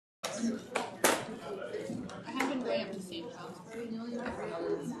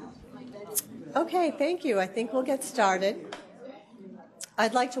Okay, thank you. I think we'll get started.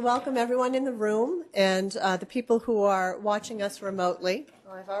 I'd like to welcome everyone in the room and the people who are watching us remotely.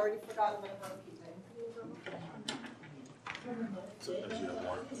 Oh, I've already forgotten my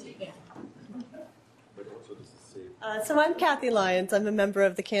So I'm Kathy Lyons. I'm a member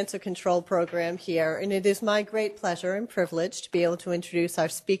of the Cancer Control Program here, and it is my great pleasure and privilege to be able to introduce our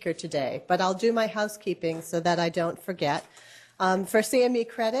speaker today. But I'll do my housekeeping so that I don't forget. For CME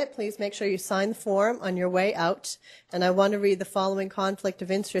credit, please make sure you sign the form on your way out. And I want to read the following conflict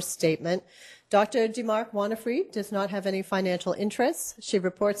of interest statement. Dr. Demark-Wahnefried does not have any financial interests. She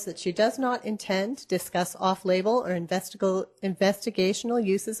reports that she does not intend to discuss off-label or investigational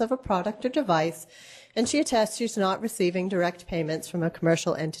uses of a product or device, and she attests she's not receiving direct payments from a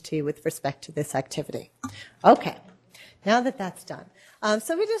commercial entity with respect to this activity. Okay, now that that's done.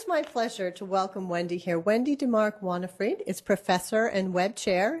 So it is my pleasure to welcome Wendy here. Wendy Demark-Wahnefried is professor and web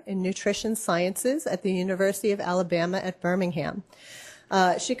chair in nutrition sciences at the University of Alabama at Birmingham.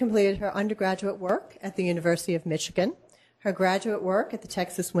 She completed her undergraduate work at the University of Michigan, her graduate work at the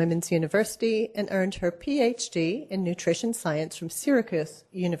Texas Women's University, and earned her PhD in nutrition science from Syracuse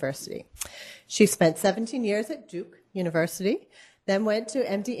University. She spent 17 years at Duke University, then went to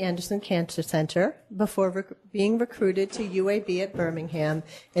MD Anderson Cancer Center before being recruited to UAB at Birmingham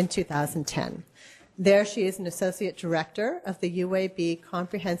in 2010. There she is an associate director of the UAB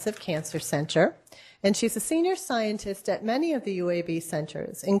Comprehensive Cancer Center, and she's a senior scientist at many of the UAB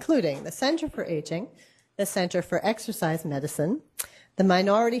centers, including the Center for Aging, the Center for Exercise Medicine, the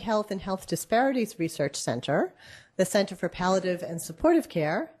Minority Health and Health Disparities Research Center, the Center for Palliative and Supportive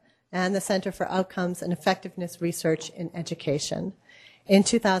Care, and the Center for Outcomes and Effectiveness Research in Education. In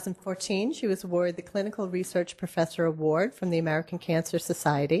 2014, she was awarded the Clinical Research Professor Award from the American Cancer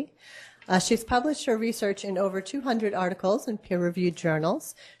Society. She's published her research in over 200 articles in peer-reviewed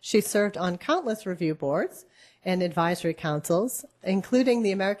journals. She's served on countless review boards and advisory councils, including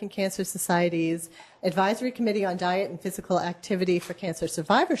the American Cancer Society's Advisory Committee on Diet and Physical Activity for Cancer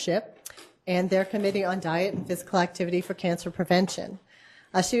Survivorship and their Committee on Diet and Physical Activity for Cancer Prevention.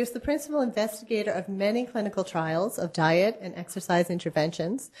 She was the principal investigator of many clinical trials of diet and exercise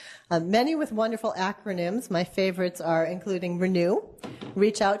interventions, many with wonderful acronyms. My favorites are including RENEW,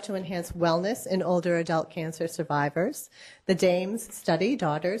 Reach Out to Enhance Wellness in Older Adult Cancer Survivors, the DAMES Study,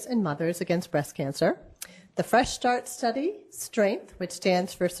 Daughters and Mothers Against Breast Cancer, the Fresh Start Study, Strength, which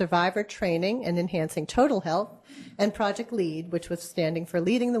stands for Survivor Training and Enhancing Total Health, and Project LEAD, which was standing for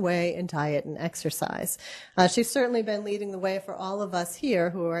Leading the Way in Diet and Exercise. She's certainly been leading the way for all of us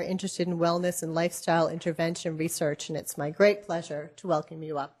here who are interested in wellness and lifestyle intervention research, and it's my great pleasure to welcome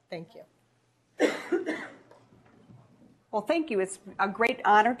you up. Thank you. Well, thank you. It's a great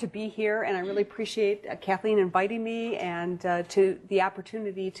honor to be here, and I really appreciate Kathleen inviting me and to the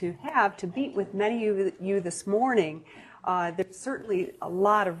opportunity to meet with many of you this morning. There's certainly a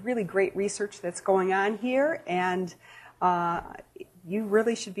lot of really great research that's going on here, and you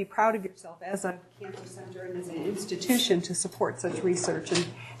really should be proud of yourself as a cancer center and as an institution to support such research and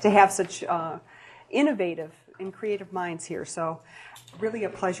to have such innovative and creative minds here. So really a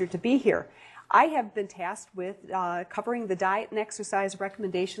pleasure to be here. I have been tasked with covering the diet and exercise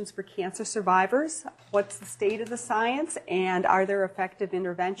recommendations for cancer survivors. What's the state of the science, and are there effective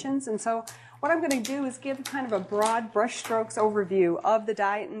interventions? And so what I'm going to do is give kind of a broad brushstrokes overview of the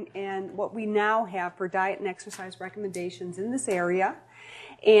diet and what we now have for diet and exercise recommendations in this area,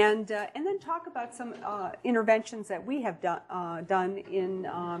 and then talk about some interventions that we have done in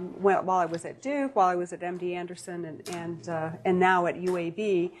while I was at Duke, while I was at MD Anderson, and now at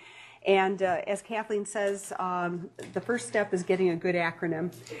UAB. And as Kathleen says, the first step is getting a good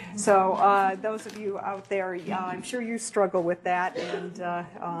acronym. So those of you out there, I'm sure you struggle with that,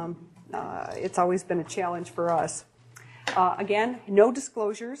 and it's always been a challenge for us. Again, no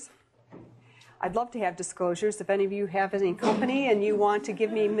disclosures. I'd love to have disclosures. If any of you have any company and you want to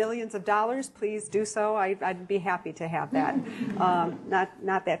give me millions of dollars, please do so. I'd be happy to have that.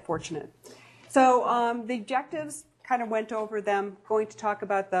 Not that fortunate. So the objectives, kind of went over them, going to talk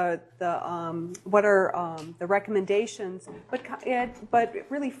about what are the recommendations, but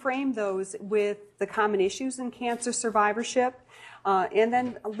really frame those with the common issues in cancer survivorship, and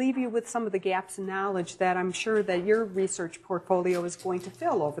then leave you with some of the gaps in knowledge that I'm sure that your research portfolio is going to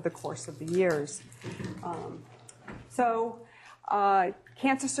fill over the course of the years.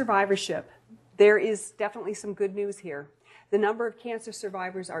 Cancer survivorship. There is definitely some good news here. The number of cancer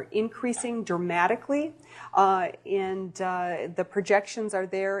survivors are increasing dramatically, and the projections are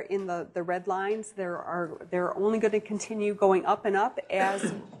there in the red lines. They're only going to continue going up and up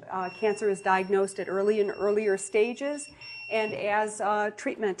as cancer is diagnosed at earlier stages and as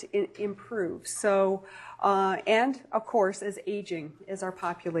treatment improves. So, and of course, as our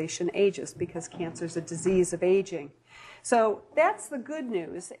population ages, because cancer is a disease of aging. So that's the good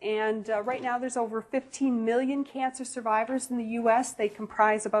news. And right now there's over 15 million cancer survivors in the U.S. They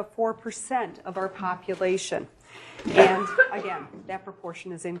comprise about 4% of our population. And again, that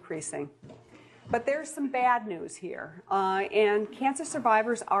proportion is increasing. But there's some bad news here. And cancer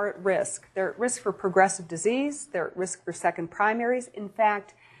survivors are at risk. They're at risk for progressive disease. They're at risk for second primaries. In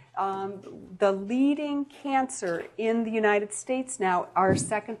fact, the leading cancer in the United States now are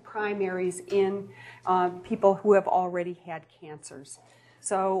second primaries in people who have already had cancers.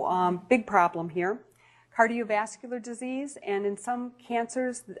 So big problem here. Cardiovascular disease, and in some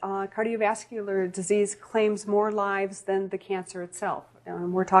cancers, cardiovascular disease claims more lives than the cancer itself.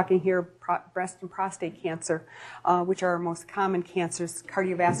 We're talking here breast and prostate cancer, which are our most common cancers.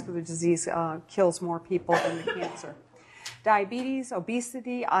 Cardiovascular disease kills more people than the cancer. Diabetes,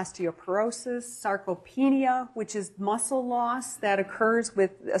 obesity, osteoporosis, sarcopenia, which is muscle loss that occurs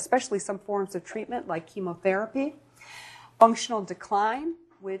with especially some forms of treatment like chemotherapy. Functional decline,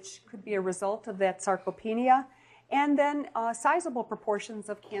 which could be a result of that sarcopenia. And then sizable proportions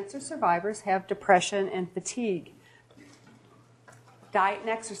of cancer survivors have depression and fatigue. Diet and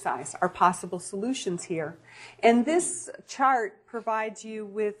exercise are possible solutions here. And this chart provides you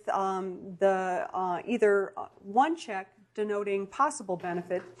with either one check denoting possible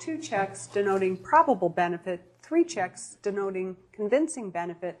benefit, 2 checks denoting probable benefit, 3 checks denoting convincing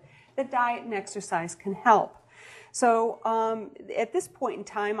benefit, that diet and exercise can help. So at this point in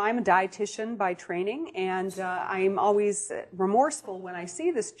time, I'm a dietitian by training, and I'm always remorseful when I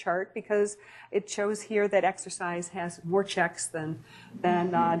see this chart because it shows here that exercise has more checks than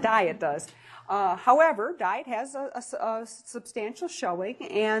diet does. However, diet has a substantial showing,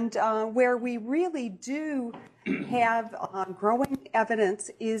 and where we really do have growing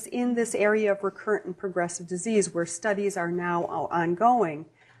evidence is in this area of recurrent and progressive disease, where studies are now ongoing.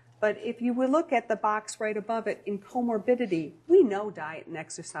 But if you would look at the box right above it, in comorbidity, we know diet and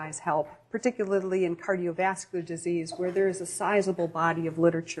exercise help, particularly in cardiovascular disease, where there is a sizable body of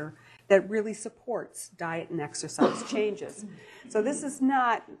literature that really supports diet and exercise changes. So this is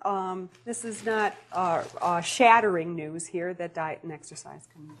not shattering news here that diet and exercise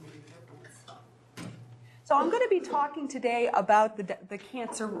can make a difference. So I'm going to be talking today about the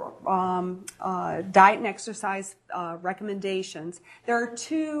cancer diet and exercise recommendations. There are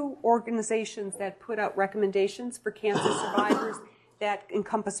 2 organizations that put out recommendations for cancer survivors that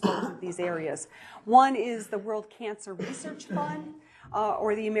encompass both of these areas. One is the World Cancer Research Fund,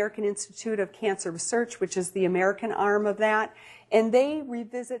 or the American Institute of Cancer Research, which is the American arm of that. And they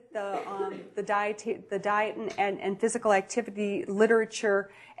revisit the diet and physical activity literature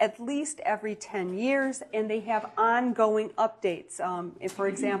at least every 10 years, and they have ongoing updates. For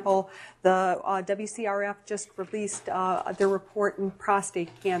example, the WCRF just released their report in prostate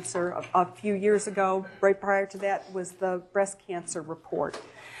cancer a few years ago. Right prior to that was the breast cancer report.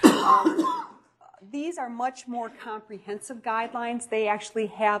 These are much more comprehensive guidelines. They actually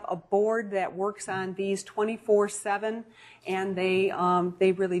have a board that works on these 24/7, and they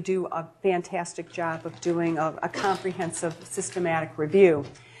really do a fantastic job of doing a comprehensive, systematic review.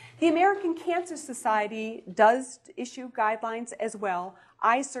 The American Cancer Society does issue guidelines as well.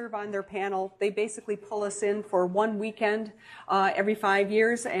 I serve on their panel. They basically pull us in for one weekend every 5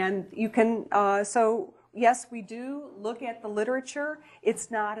 years, and you can yes, we do look at the literature.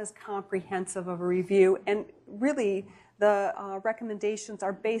 It's not as comprehensive of a review, and really the recommendations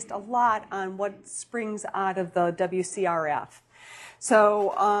are based a lot on what springs out of the WCRF.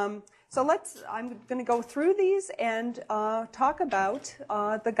 So, I'm going to go through these and talk about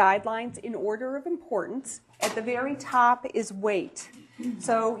the guidelines in order of importance. At the very top is weight.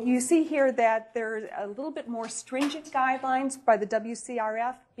 So you see here that there's a little bit more stringent guidelines by the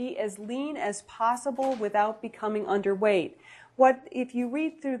WCRF. Be as lean as possible without becoming underweight. If you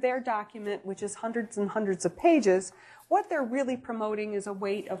read through their document, which is hundreds and hundreds of pages, what they're really promoting is a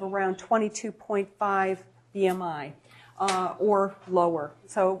weight of around 22.5 BMI or lower.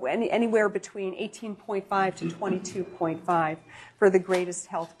 So anywhere between 18.5 to 22.5 for the greatest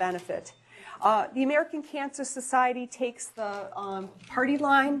health benefit. The American Cancer Society takes the party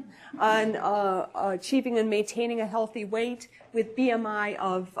line on achieving and maintaining a healthy weight with BMI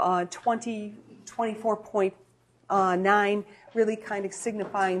of 24.9, really kind of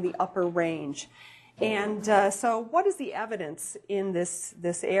signifying the upper range. And so what is the evidence in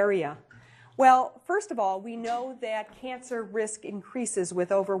this area? Well, first of all, we know that cancer risk increases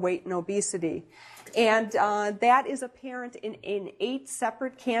with overweight and obesity. And that is apparent in 8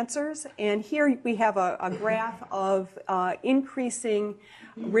 separate cancers. And here we have a graph of increasing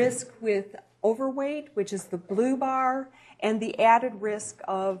risk with overweight, which is the blue bar, and the added risk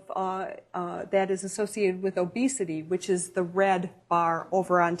of that is associated with obesity, which is the red bar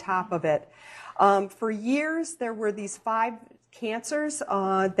over on top of it. For years, there were these 5 cancers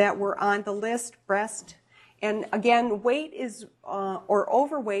that were on the list: breast. And again, weight is, or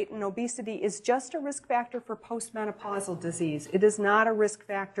overweight and obesity is just a risk factor for postmenopausal disease. It is not a risk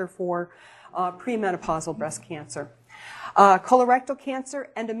factor for premenopausal breast cancer. Colorectal cancer,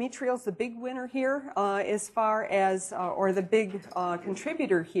 endometrial is the big winner here as far as, or the big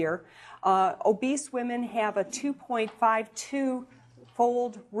contributor here. Obese women have a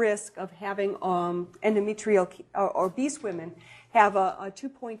 2.52-fold risk of having endometrial, obese women have a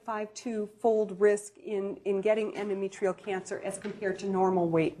 2.52-fold risk in getting endometrial cancer as compared to normal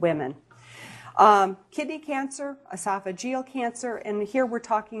weight women. Kidney cancer, esophageal cancer, and here we're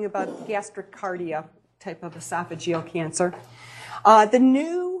talking about gastric cardia type of esophageal cancer. The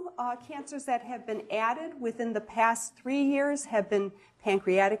new cancers that have been added within the past 3 years have been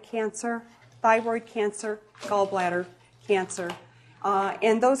pancreatic cancer, thyroid cancer, gallbladder cancer.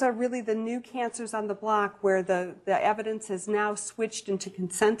 And those are really the new cancers on the block where the evidence has now switched into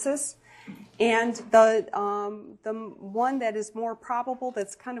consensus. And the one that is more probable,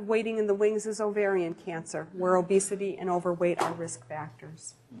 that's kind of waiting in the wings, is ovarian cancer, where obesity and overweight are risk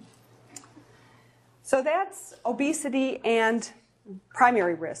factors. So that's obesity and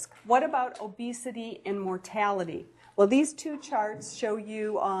primary risk. What about obesity and mortality? Well, these 2 charts show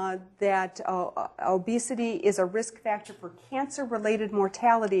you that obesity is a risk factor for cancer-related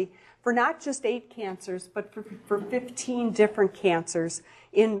mortality for not just 8 cancers, but for 15 different cancers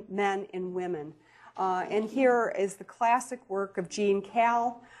in men and women. And here is the classic work of Jean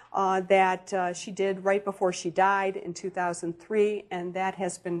Cal that she did right before she died in 2003, and that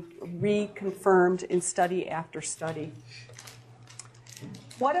has been reconfirmed in study after study.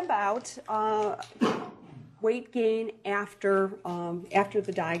 What about weight gain after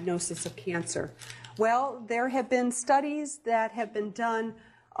the diagnosis of cancer? Well, there have been studies that have been done,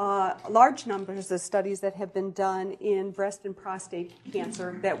 large numbers of studies that have been done in breast and prostate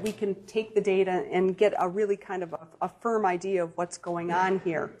cancer, that we can take the data and get a really kind of a firm idea of what's going on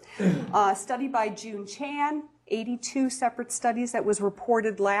here. A study by June Chan, 82 separate studies that was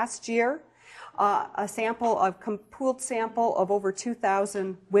reported last year. A pooled sample of over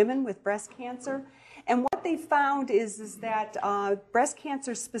 2,000 women with breast cancer. And what they found is that breast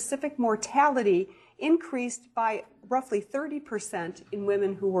cancer specific mortality increased by roughly 30% in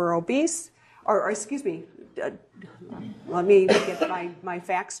women who were obese, or excuse me, let me get my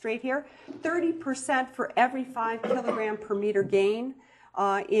facts straight here. 30% for every 5 kilogram per meter gain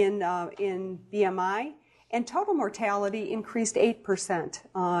in BMI, and total mortality increased 8%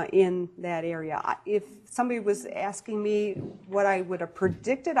 in that area. If somebody was asking me what I would have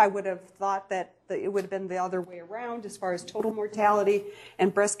predicted, I would have thought that it would have been the other way around as far as total mortality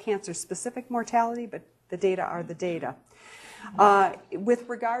and breast cancer specific mortality, but the data are the data. With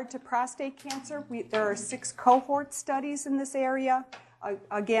regard to prostate cancer, there are 6 cohort studies in this area.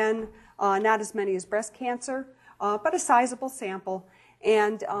 Again, not as many as breast cancer, but a sizable sample.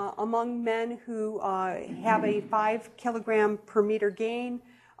 And among men who have a 5 kilogram per meter gain,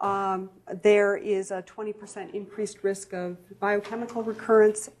 there is a 20% increased risk of biochemical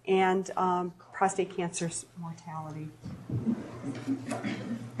recurrence and prostate cancer mortality.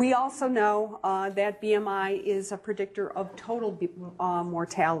 We also know that BMI is a predictor of total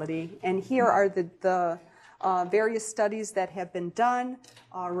mortality, and here are the various studies that have been done.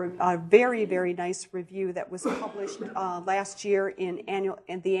 A very, very nice review that was published last year in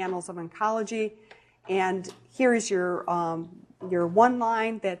the Annals of Oncology. And here is your one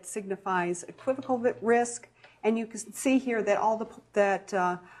line that signifies equivocal risk, and you can see here that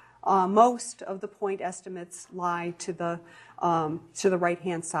most of the point estimates lie to the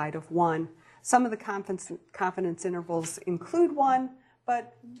right-hand side of 1. Some of the confidence intervals include 1,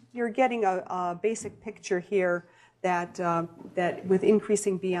 but you're getting a basic picture here that with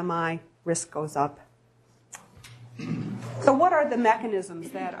increasing BMI, risk goes up. So what are the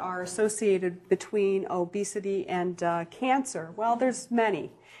mechanisms that are associated between obesity and cancer? Well, there's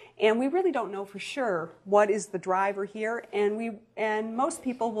many. And we really don't know for sure what is the driver here, and most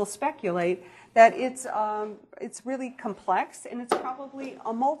people will speculate that it's really complex, and it's probably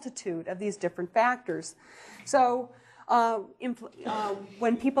a multitude of these different factors. So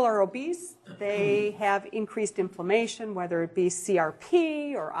when people are obese, They have increased inflammation, whether it be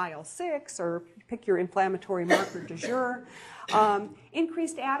CRP or IL-6 or pick your inflammatory marker du jour.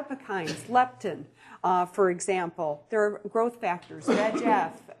 Increased adipokines, leptin, for example. There are growth factors,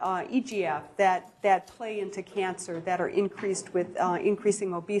 VEGF, EGF, that play into cancer that are increased with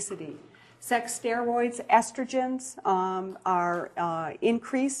increasing obesity. Sex steroids, estrogens are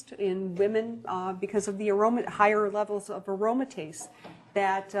increased in women because of the higher levels of aromatase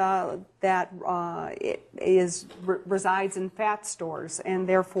that resides in fat stores, and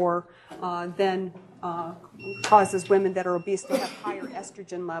therefore then causes women that are obese to have higher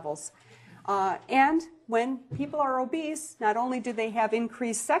estrogen levels. And when people are obese, not only do they have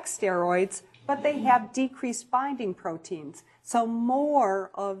increased sex steroids, but they have decreased binding proteins. So more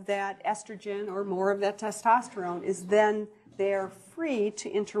of that estrogen or more of that testosterone is then there free to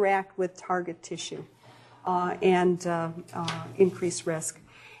interact with target tissue and increase risk.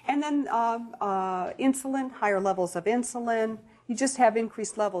 And then insulin, higher levels of insulin. You just have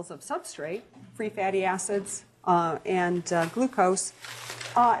increased levels of substrate, free fatty acids, and glucose,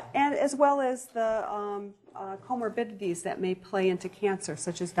 and as well as the comorbidities that may play into cancer,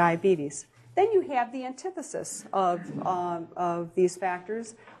 such as diabetes. Then you have the antithesis of these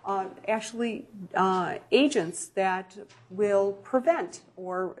factors, actually agents that will prevent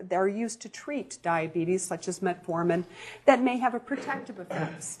or are used to treat diabetes, such as metformin, that may have a protective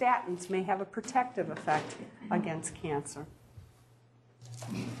effect. Statins may have a protective effect against cancer.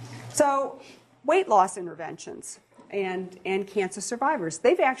 So weight loss interventions and cancer survivors,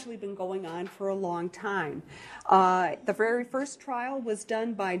 they've actually been going on for a long time. The very first trial was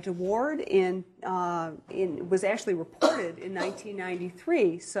done by DeWard was actually reported in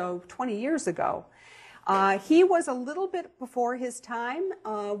 1993, so 20 years ago. He was a little bit before his time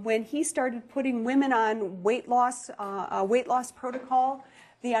when he started putting women on weight loss protocol.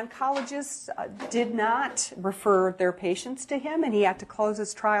 The oncologists did not refer their patients to him, and he had to close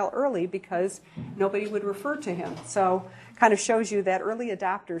his trial early because nobody would refer to him. So kind of shows you that early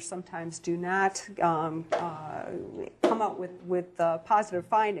adopters sometimes do not come out with positive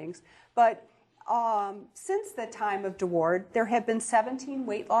findings. But since the time of DeWard, there have been 17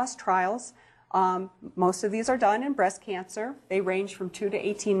 weight loss trials. Most of these are done in breast cancer. They range from 2 to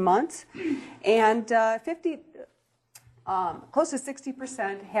 18 months. And close to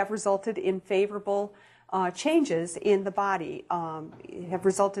 60% have resulted in favorable changes in the body, have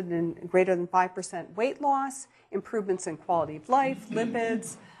resulted in greater than 5% weight loss, improvements in quality of life,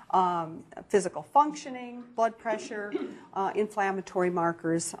 lipids, physical functioning, blood pressure, inflammatory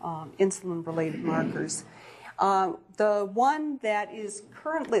markers, insulin-related markers. The one that is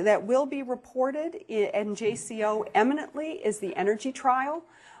currently, that will be reported in JCO eminently is the energy trial.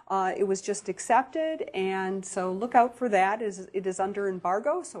 It was just accepted, and so look out for that. It is under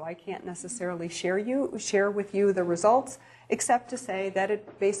embargo, so I can't necessarily share with you the results, except to say that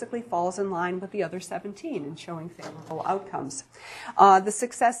it basically falls in line with the other 17 in showing favorable outcomes. The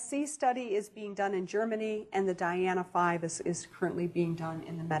Success-C study is being done in Germany, and the Diana-5 is currently being done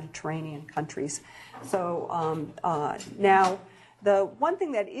in the Mediterranean countries. So now, the one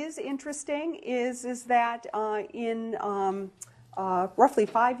thing that is interesting is that in roughly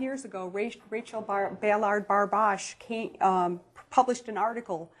 5 years ago, Rachel Ballard-Barbash published an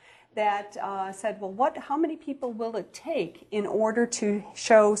article that said, well, how many people will it take in order to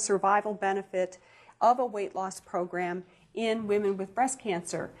show survival benefit of a weight loss program in women with breast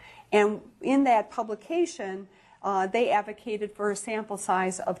cancer? And in that publication, they advocated for a sample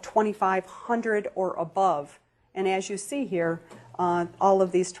size of 2,500 or above. And as you see here, all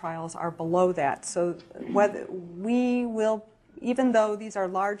of these trials are below that. So whether we will, even though these are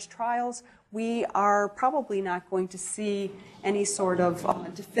large trials, we are probably not going to see any sort of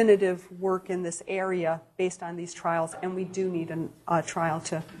definitive work in this area based on these trials, and we do need a trial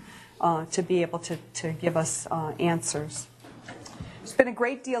to be able to give us answers. There's been a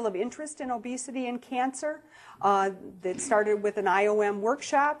great deal of interest in obesity and cancer. It started with an IOM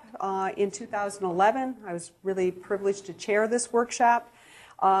workshop in 2011. I was really privileged to chair this workshop.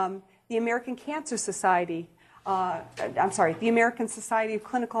 The American Cancer Society, the American Society of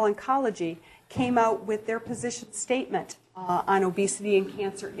Clinical Oncology came out with their position statement on obesity and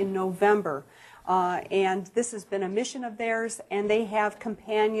cancer in November. And this has been a mission of theirs, and they have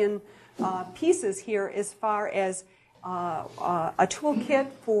companion pieces here as far as a toolkit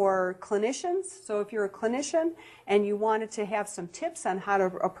for clinicians. So if you're a clinician and you wanted to have some tips on how to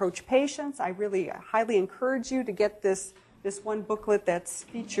approach patients, I really highly encourage you to get this one booklet that's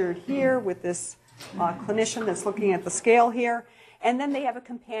featured here with this clinician that's looking at the scale here. And then they have a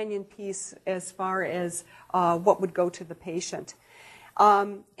companion piece as far as what would go to the patient.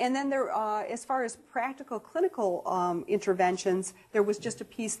 And then there, as far as practical clinical interventions, there was just a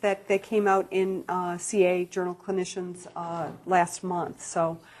piece that came out in CA Journal Clinicians last month.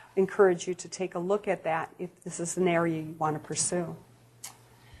 So I encourage you to take a look at that if this is an area you want to pursue.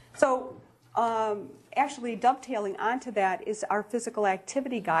 So actually dovetailing onto that is our physical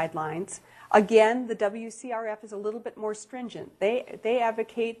activity guidelines. Again, the WCRF is a little bit more stringent. They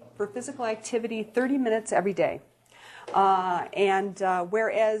advocate for physical activity 30 minutes every day.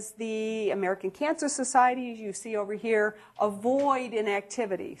 Whereas the American Cancer Society, you see over here, avoid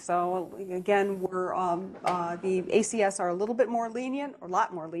inactivity. So again, we're, the ACS are a little bit more lenient, or a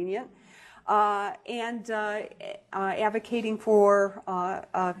lot more lenient, advocating for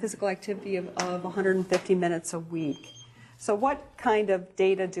physical activity of 150 minutes a week. So what kind of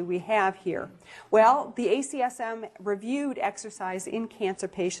data do we have here? Well, the ACSM reviewed exercise in cancer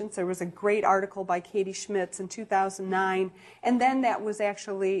patients. There was a great article by Katie Schmitz in 2009, and then that was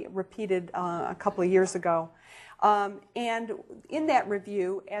actually repeated a couple of years ago. And in that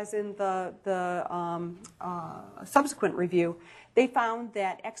review, as in the subsequent review, they found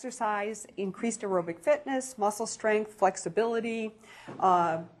that exercise increased aerobic fitness, muscle strength, flexibility,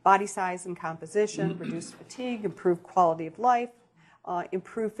 body size and composition, reduced fatigue, improved quality of life,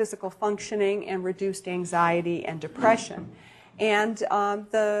 improved physical functioning, and reduced anxiety and depression. And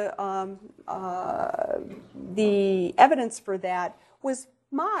the evidence for that was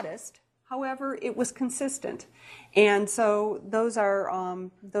modest. However, it was consistent, and so those are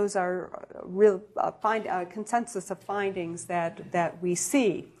real consensus of findings that we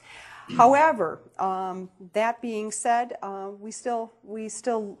see. However, that being said, we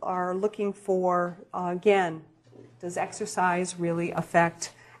still are looking for, again, does exercise really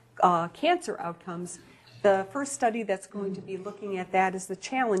affect cancer outcomes? The first study that's going to be looking at that is the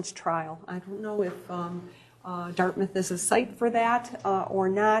challenge trial. I don't know if Dartmouth is a site for that or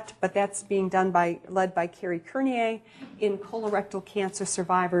not, but that's being done led by Carrie Kernier in colorectal cancer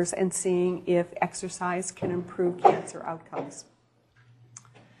survivors and seeing if exercise can improve cancer outcomes.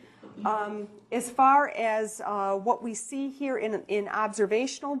 As far as what we see here in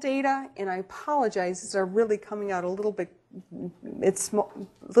observational data, and I apologize, these are really coming out a little bit, it's a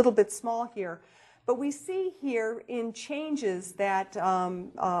little bit small here. But we see here in changes that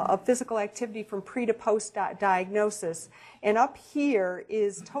of physical activity from pre to post diagnosis. And up here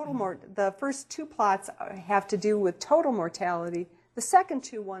is the first two plots have to do with total mortality. The second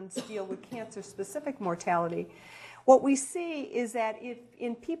two ones deal with cancer-specific mortality. What we see is that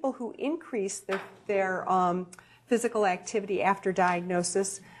in people who increase their physical activity after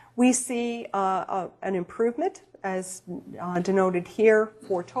diagnosis, we see an improvement, as denoted here,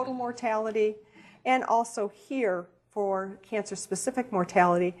 for total mortality, and also here for cancer-specific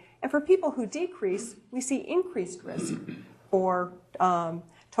mortality. And for people who decrease, we see increased risk for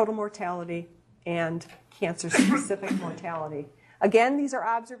total mortality and cancer-specific mortality. Again, these are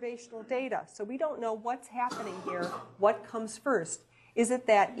observational data, so we don't know what's happening here, what comes first. Is it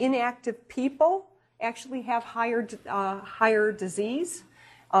that inactive people actually have higher disease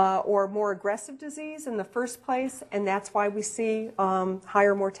or more aggressive disease in the first place, and that's why we see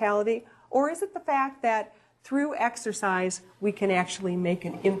higher mortality? Or is it the fact that through exercise we can actually make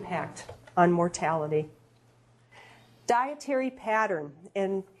an impact on mortality? Dietary pattern,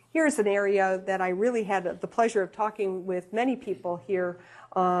 and here's an area that I really had the pleasure of talking with many people here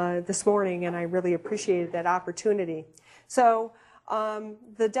this morning, and I really appreciated that opportunity. So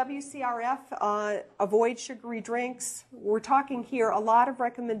the WCRF, avoid sugary drinks. We're talking here a lot of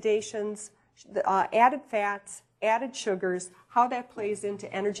recommendations, added fats, added sugars, how that plays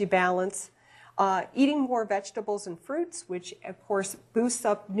into energy balance, eating more vegetables and fruits, which of course boosts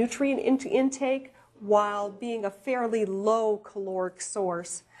up nutrient intake while being a fairly low caloric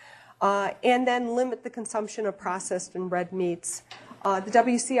source, and then limit the consumption of processed and red meats. The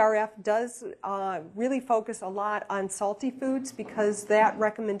WCRF does really focus a lot on salty foods because that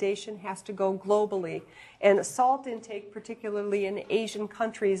recommendation has to go globally. And salt intake, particularly in Asian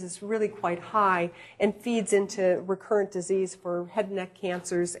countries, is really quite high and feeds into recurrent disease for head and neck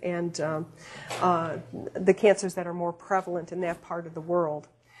cancers and the cancers that are more prevalent in that part of the world.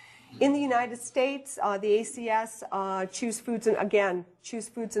 In the United States, the ACS choose foods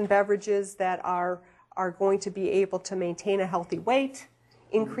and beverages that are going to be able to maintain a healthy weight,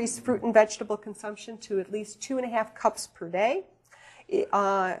 increase fruit and vegetable consumption to at least 2.5 cups per day,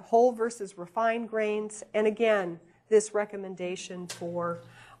 whole versus refined grains, and again, this recommendation for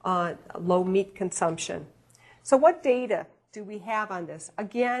low meat consumption. So what data do we have on this?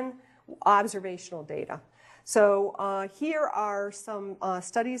 Again, observational data. So here are some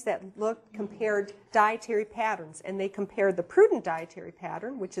studies that compared dietary patterns, and they compared the prudent dietary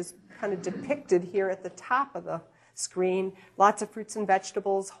pattern, which is kind of depicted here at the top of the screen, lots of fruits and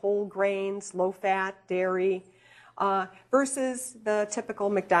vegetables, whole grains, low fat, dairy, versus the typical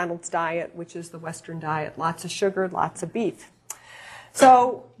McDonald's diet, which is the Western diet, lots of sugar, lots of beef.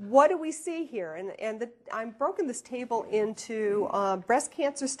 So what do we see here? And I've broken this table into breast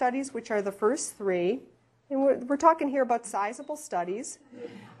cancer studies, which are the first three. And we're talking here about sizable studies,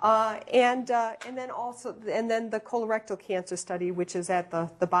 and then the colorectal cancer study, which is at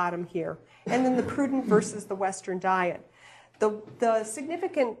the bottom here, and then the prudent versus the Western diet. The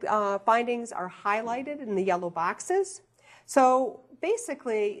significant findings are highlighted in the yellow boxes. So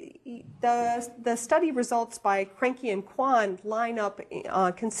basically, the study results by Krenke and Kwan line up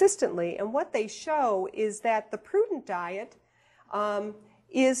consistently, and what they show is that the prudent diet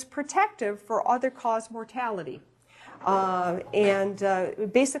is protective for other-cause mortality, and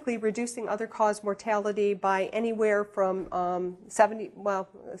basically reducing other-cause mortality by anywhere from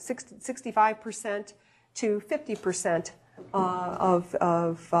 65% to 50% of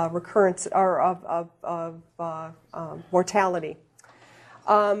recurrence or of mortality.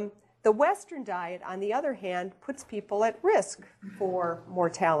 The Western diet, on the other hand, puts people at risk for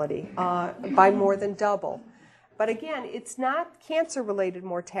mortality by more than double. But again, it's not cancer-related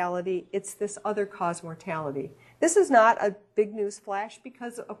mortality, it's this other-cause mortality. This is not a big news flash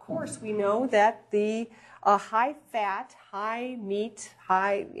because, of course, we know that the high-fat, high-meat,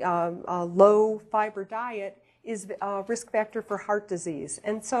 low-fiber diet is a risk factor for heart disease.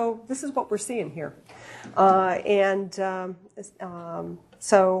 And so this is what we're seeing here.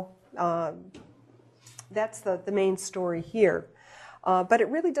 So that's the main story here. But it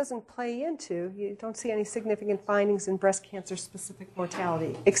really doesn't play into, you don't see any significant findings in breast cancer-specific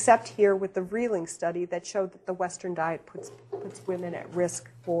mortality, except here with the Reeling study that showed that the Western diet puts women at risk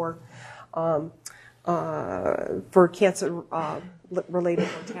for cancer-related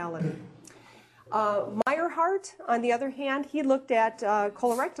mortality. Meyerhart, on the other hand, he looked at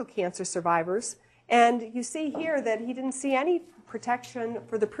colorectal cancer survivors, and you see here that he didn't see any protection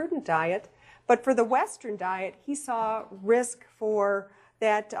for the prudent diet. But for the Western diet, he saw risk for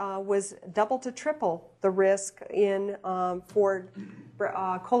that was double to triple the risk for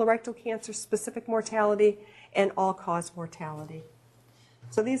colorectal cancer-specific mortality and all-cause mortality.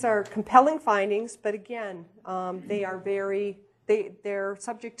 So these are compelling findings, but again, they're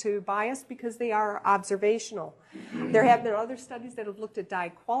subject to bias because they are observational. There have been other studies that have looked at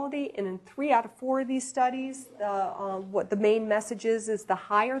diet quality, and in 3 out of 4 of these studies, what the main message is the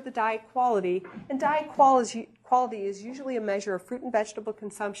higher the diet quality, and diet quality is usually a measure of fruit and vegetable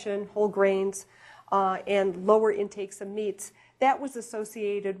consumption, whole grains, and lower intakes of meats. That was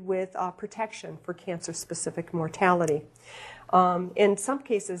associated with protection for cancer-specific mortality. In some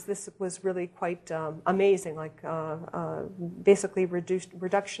cases, this was really quite amazing, like basically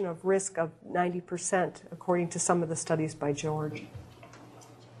reduction of risk of 90%, according to some of the studies by George.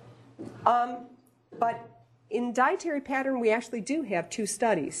 But in dietary pattern, we actually do have 2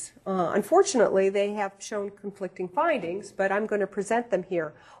 studies. Unfortunately, they have shown conflicting findings, but I'm going to present them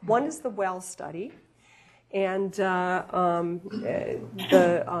here. One is the Wells study, and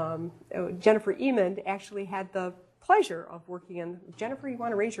Jennifer Emond actually had the pleasure of working in. Jennifer, you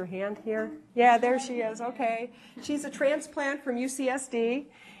want to raise your hand here? Yeah, there she is. Okay. She's a transplant from UCSD,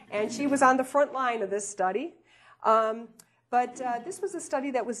 and she was on the front line of this study. But this was a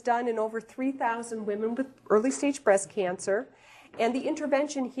study that was done in over 3,000 women with early-stage breast cancer, and the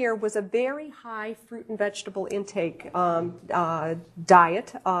intervention here was a very high fruit and vegetable intake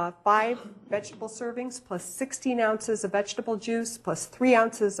diet, 5 vegetable servings plus 16 ounces of vegetable juice plus 3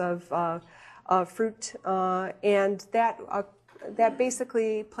 ounces of fruit, and that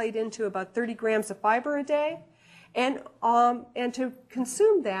basically played into about 30 grams of fiber a day, and to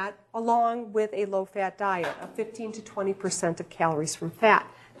consume that along with a low-fat diet of 15 to 20% of calories from fat.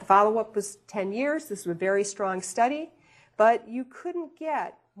 The follow-up was 10 years. This was a very strong study, but you couldn't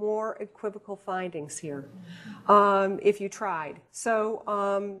get more equivocal findings here if you tried. So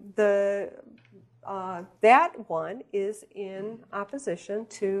that one is in opposition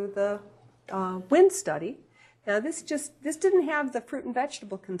to the Wind study. Now this didn't have the fruit and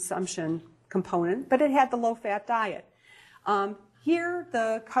vegetable consumption component, but it had the low-fat diet. Here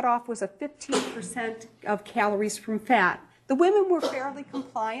the cutoff was a 15% of calories from fat. The women were fairly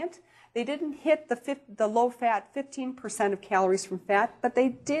compliant. They didn't hit the low-fat 15% of calories from fat, but they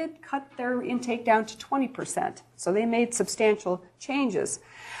did cut their intake down to 20%. So they made substantial changes.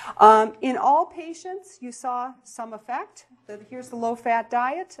 In all patients, you saw some effect. Here's the low-fat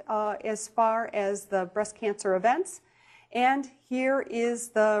diet as far as the breast cancer events. And here is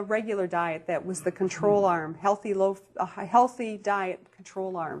the regular diet that was the control arm, healthy diet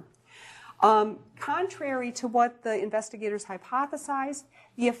control arm. Contrary to what the investigators hypothesized,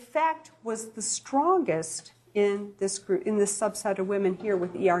 the effect was the strongest in this group, in this subset of women here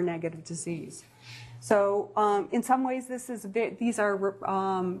with ER-negative disease. So in some ways, these are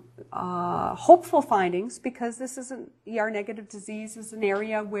hopeful findings, because this isn't ER-negative disease is an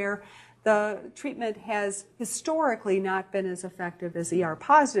area where the treatment has historically not been as effective as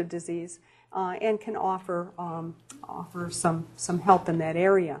ER-positive disease, and can offer some help in that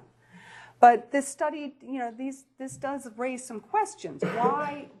area. But this study, this does raise some questions.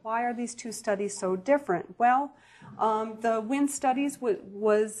 Why are these two studies so different? Well, the WIN studies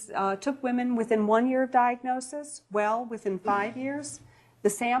took women within 1 year of diagnosis, well within 5 years.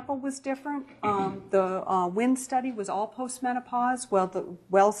 The sample was different. The WIN study was all postmenopause, while the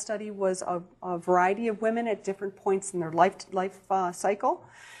WELL study was a variety of women at different points in their life cycle.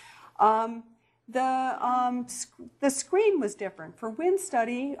 The screen was different. For WIN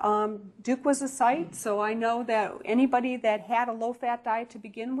study, Duke was a site, so I know that anybody that had a low-fat diet to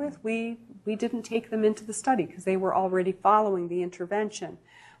begin with, we didn't take them into the study because they were already following the intervention.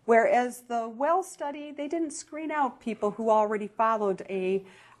 Whereas the WELL study, they didn't screen out people who already followed a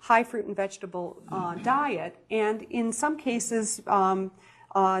high fruit and vegetable diet, and in some cases,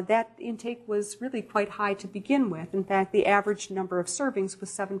 that intake was really quite high to begin with. In fact, the average number of servings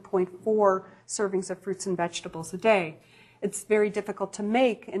was 7.4 servings of fruits and vegetables a day. It's very difficult to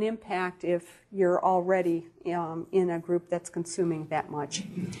make an impact if you're already in a group that's consuming that much.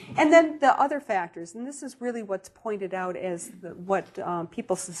 And then the other factors, and this is really what's pointed out as what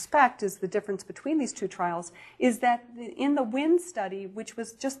people suspect is the difference between these two trials, is that in the WIN study, which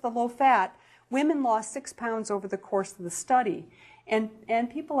was just the low fat, women lost 6 pounds over the course of the study. And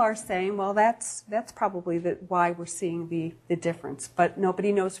people are saying, well, that's probably why we're seeing the difference. But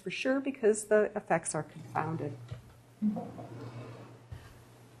nobody knows for sure because the effects are confounded.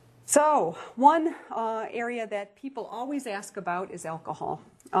 So one area that people always ask about is alcohol.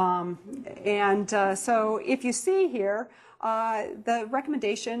 So if you see here, the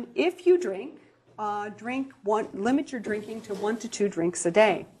recommendation, if you drink, limit your drinking to 1 to 2 drinks a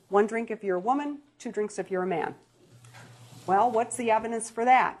day. 1 drink if you're a woman, 2 drinks if you're a man. Well, what's the evidence for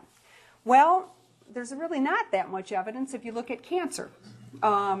that? Well, there's really not that much evidence if you look at cancer.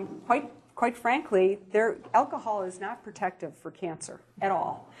 Quite frankly, alcohol is not protective for cancer at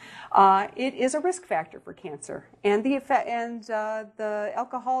all. It is a risk factor for cancer, and the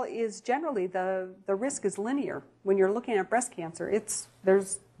alcohol is generally the risk is linear. When you're looking at breast cancer,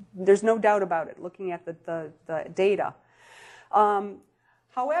 there's no doubt about it. Looking at the data,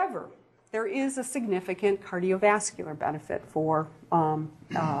 however, there is a significant cardiovascular benefit for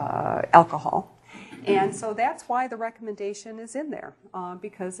alcohol. And so that's why the recommendation is in there,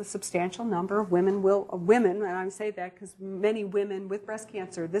 because a substantial number of women, and I say that because many women with breast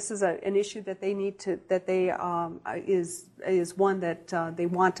cancer, this is an issue that they need to, is one that they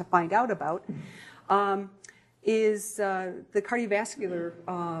want to find out about, is the cardiovascular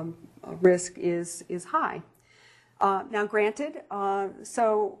risk is high. Now, granted,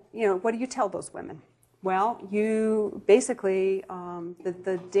 so, what do you tell those women? Well, you basically,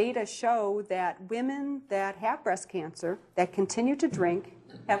 the data show that women that have breast cancer that continue to drink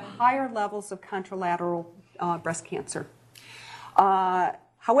have higher levels of contralateral breast cancer.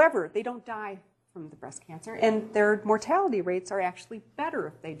 However, they don't die from the breast cancer, and their mortality rates are actually better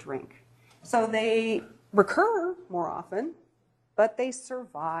if they drink. So they recur more often, but they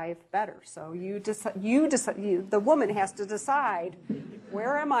survive better. So the woman has to decide,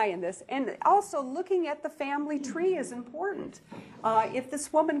 where am I in this? And also looking at the family tree is important. If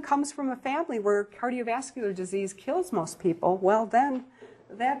this woman comes from a family where cardiovascular disease kills most people, well then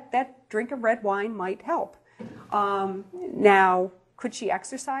that drink of red wine might help. Now, could she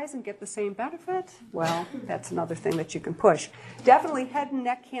exercise and get the same benefit? Well, that's another thing that you can push. Definitely head and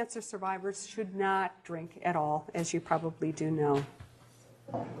neck cancer survivors should not drink at all, as you probably do know.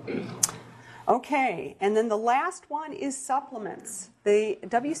 Okay, and then the last one is supplements. The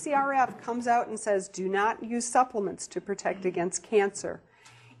WCRF comes out and says, do not use supplements to protect against cancer.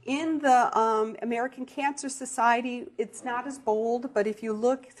 In the American Cancer Society, it's not as bold, but if you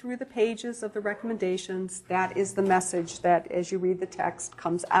look through the pages of the recommendations, that is the message that, as you read the text,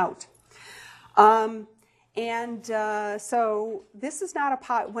 comes out. And so this is not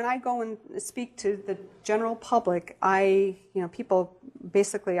when I go and speak to the general public, people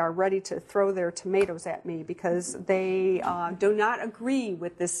basically are ready to throw their tomatoes at me because they do not agree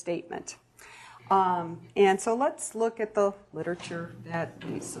with this statement. And so let's look at the literature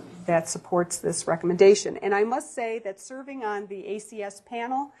that supports this recommendation. And I must say that serving on the ACS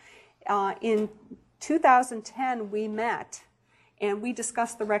panel, in 2010 we met and we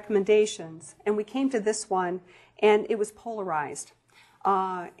discussed the recommendations, and we came to this one, and it was polarized.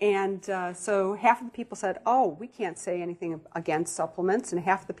 So half of the people said, oh, we can't say anything against supplements, and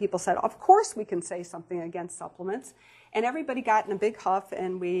half of the people said, of course we can say something against supplements. And everybody got in a big huff,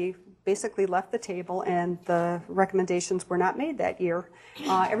 and we basically left the table, and the recommendations were not made that year.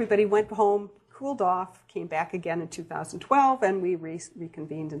 Everybody went home, cooled off, came back again in 2012, and we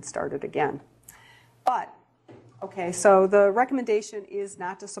reconvened and started again. But okay, so the recommendation is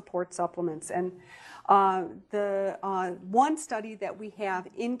not to support supplements. And the one study that we have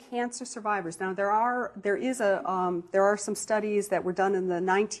in cancer survivors, now there are some studies that were done in the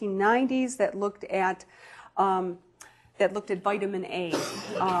 1990s that looked at vitamin A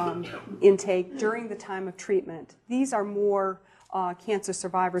intake during the time of treatment. These are more cancer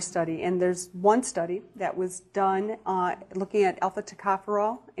survivor study, and there's one study that was done looking at alpha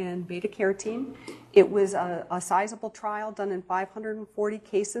tocopherol and beta carotene. It was a sizable trial done in 540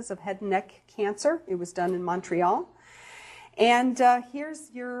 cases of head and neck cancer. It was done in Montreal. And here's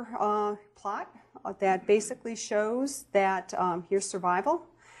your plot that basically shows that here's survival.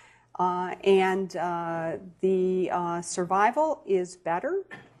 The survival is better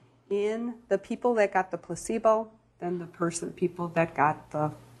in the people that got the placebo than the people that got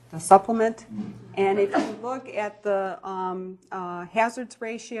the supplement. And if you look at the hazards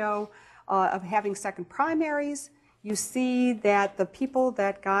ratio of having second primaries, you see that the people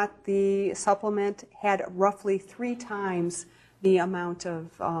that got the supplement had roughly 3 times the amount of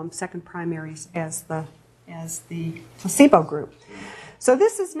second primaries as the placebo group. So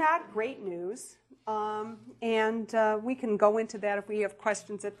this is not great news. We can go into that if we have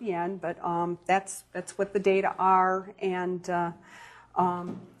questions at the end, but that's what the data are. And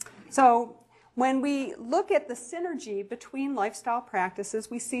so when we look at the synergy between lifestyle practices,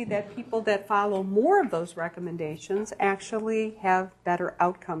 we see that people that follow more of those recommendations actually have better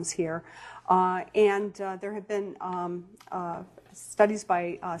outcomes here. There have been studies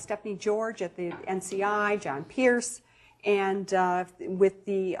by Stephanie George at the NCI, John Pierce, and with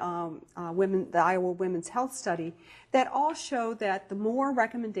the Iowa Women's Health Study, that all show that the more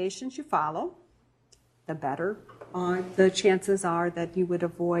recommendations you follow, the better the chances are that you would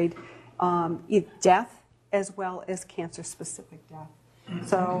avoid death as well as cancer-specific death.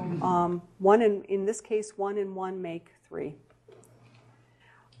 So in this case, 1 and 1 make 3.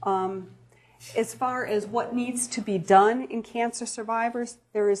 As far as what needs to be done in cancer survivors,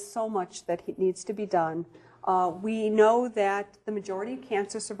 there is so much that needs to be done. We know that the majority of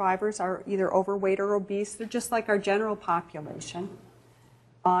cancer survivors are either overweight or obese. They're just like our general population.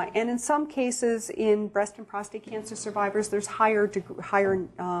 And in some cases, in breast and prostate cancer survivors, there's higher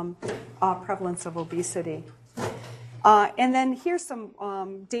prevalence of obesity. And then here's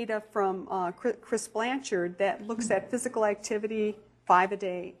some data from Chris Blanchard that looks at physical activity, 5 a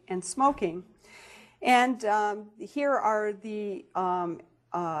day, and smoking. And here are the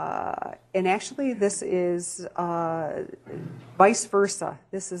and actually, this is vice versa.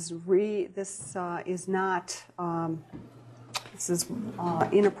 This is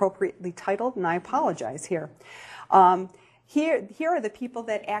inappropriately titled, and I apologize here. Here are the people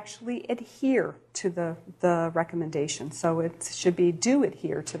that actually adhere to the recommendation. So it should be do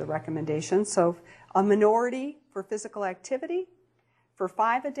adhere to the recommendation. So a minority for physical activity. For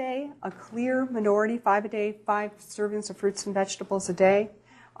 5 a day, a clear minority, 5 a day, 5 servings of fruits and vegetables a day.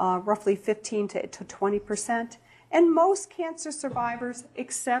 Roughly 15 to 20%. And most cancer survivors,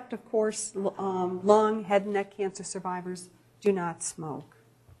 except, of course, lung, head and neck cancer survivors, do not smoke.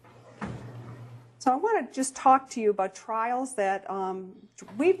 So I want to just talk to you about trials that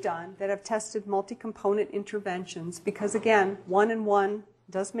we've done that have tested multi-component interventions because, again, 1 and 1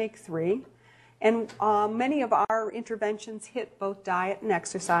 does make 3. And many of our interventions hit both diet and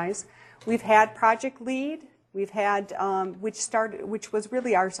exercise. We've had Project LEAD. We've had, which was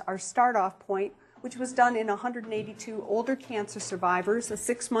really our start-off point, which was done in 182 older cancer survivors, a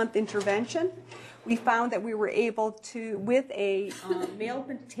 6-month intervention. We found that we were able to, with a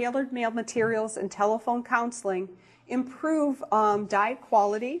tailored mail materials and telephone counseling, improve diet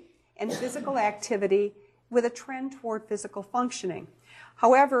quality and physical activity with a trend toward physical functioning.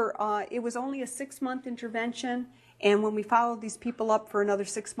 However, it was only a 6-month intervention, And when we followed these people up for another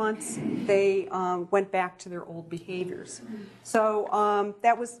 6 months, they went back to their old behaviors. So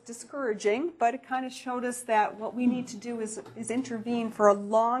that was discouraging, but it kind of showed us that what we need to do is intervene for a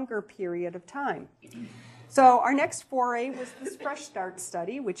longer period of time. So our next foray was this Fresh Start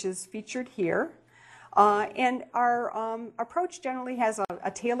study, which is featured here. And our approach generally has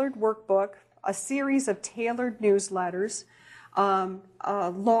a tailored workbook, a series of tailored newsletters,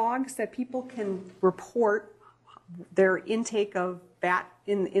 logs that people can report their intake of fat.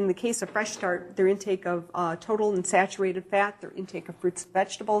 In the case of Fresh Start, their intake of total and saturated fat, their intake of fruits and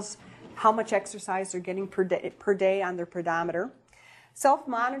vegetables, how much exercise they're getting per day on their pedometer.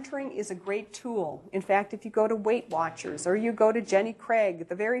 Self-monitoring is a great tool. In fact, if you go to Weight Watchers or you go to Jenny Craig,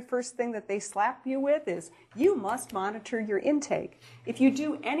 the very first thing that they slap you with is you must monitor your intake. If you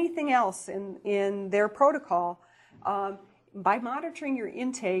do anything else in their protocol, by monitoring your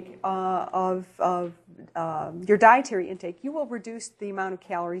intake of your dietary intake, you will reduce the amount of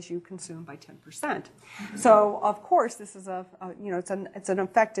calories you consume by 10%. So, of course, this is it's an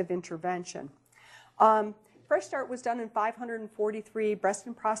effective intervention. Fresh Start was done in 543 breast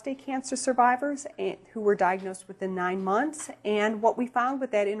and prostate cancer survivors who were diagnosed within 9 months. And what we found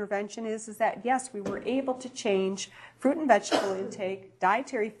with that intervention is that, yes, we were able to change fruit and vegetable intake,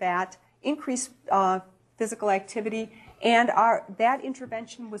 dietary fat, increase physical activity, and that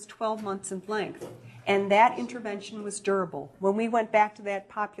intervention was 12 months in length. And that intervention was durable. When we went back to that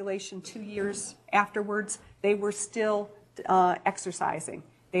population 2 years afterwards, they were still exercising.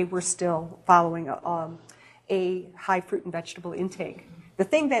 They were still following a high fruit and vegetable intake. The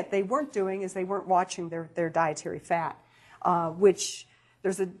thing that they weren't doing is they weren't watching their dietary fat, which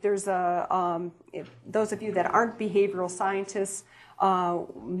those of you that aren't behavioral scientists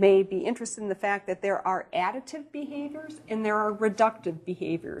may be interested in the fact that there are additive behaviors and there are reductive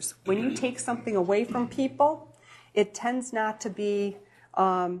behaviors. When you take something away from people, it tends not to be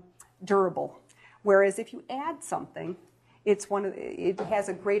durable. Whereas if you add something, it has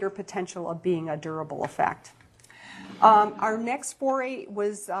a greater potential of being a durable effect. Our next foray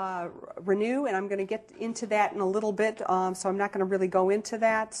was Renew, and I'm going to get into that in a little bit, so I'm not going to really go into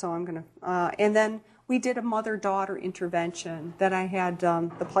that. So I'm going to, and then we did a mother-daughter intervention that I had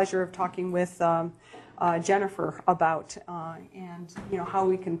the pleasure of talking with Jennifer about, and how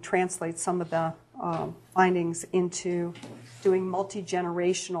we can translate some of the findings into doing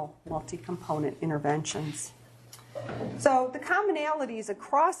multi-generational, multi-component interventions. So the commonalities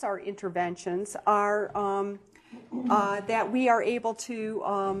across our interventions are that we are able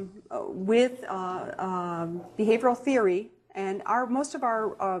to, with behavioral theory, and most of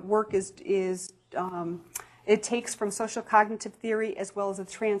our work is it takes from social cognitive theory as well as a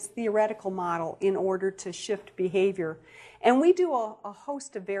trans-theoretical model in order to shift behavior. And we do a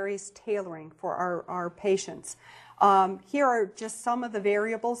host of various tailoring for our patients. Here are just some of the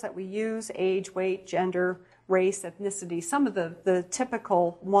variables that we use: age, weight, gender, race, ethnicity, some of the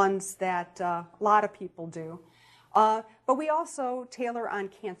typical ones that a lot of people do. But we also tailor on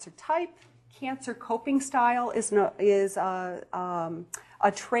cancer type. Cancer coping style is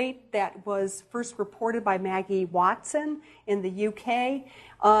a trait that was first reported by Maggie Watson in the UK.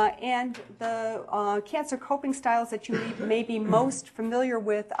 And the cancer coping styles that you may be most familiar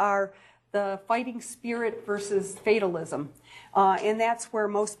with are the fighting spirit versus fatalism. And that's where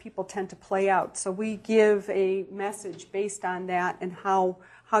most people tend to play out. So we give a message based on that and how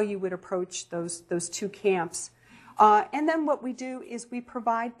you would approach those two camps. And then what we do is we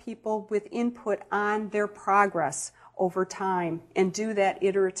provide people with input on their progress over time and do that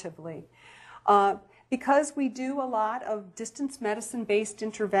iteratively. Because we do a lot of distance medicine-based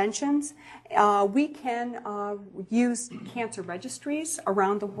interventions, we can use cancer registries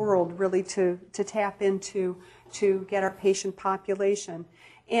around the world really to tap into to get our patient population.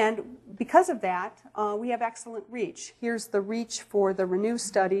 And because of that, we have excellent reach. Here's the reach for the Renew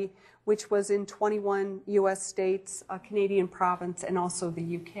study, which was in 21 U.S. states, a Canadian province, and also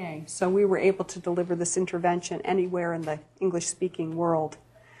the UK. So we were able to deliver this intervention anywhere in the English-speaking world.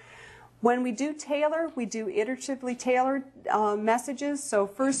 When we do tailor, we do iteratively tailored messages. So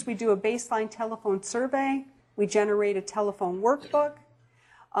first we do a baseline telephone survey. We generate a telephone workbook,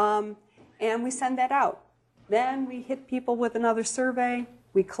 and we send that out. Then we hit people with another survey.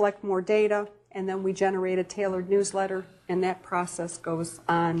 We collect more data, and then we generate a tailored newsletter, and that process goes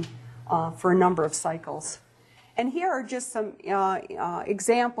on for a number of cycles. And here are just some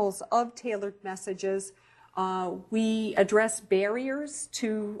examples of tailored messages. We address barriers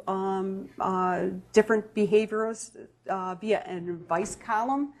to different behaviors via an advice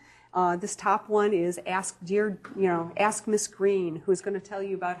column. This top one is ask Miss Green, who's going to tell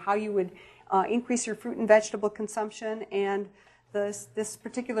you about how you would increase your fruit and vegetable consumption. And this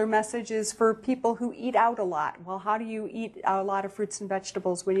particular message is for people who eat out a lot. Well, how do you eat a lot of fruits and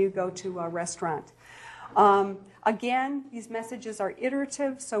vegetables when you go to a restaurant? Again, these messages are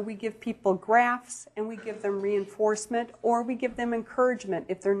iterative, so we give people graphs and we give them reinforcement, or we give them encouragement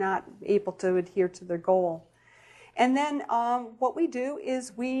if they're not able to adhere to their goal. And then what we do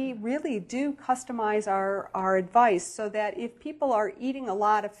is we really do customize our advice so that if people are eating a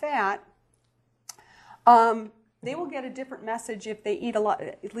lot of fat, they will get a different message if they eat a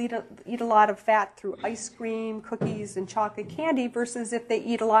lot of fat through ice cream, cookies, and chocolate candy versus if they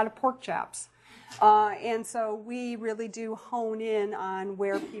eat a lot of pork chops. And so we really do hone in on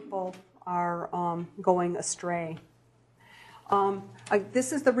where people are going astray.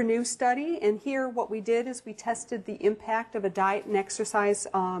 This is the Renew study, and here what we did is we tested the impact of a diet and exercise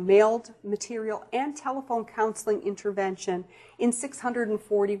mailed material and telephone counseling intervention in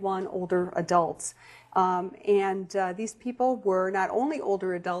 641 older adults. These people were not only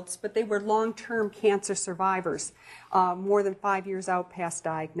older adults, but they were long-term cancer survivors, more than 5 years out past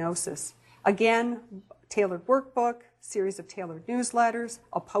diagnosis. Again, tailored workbook, series of tailored newsletters,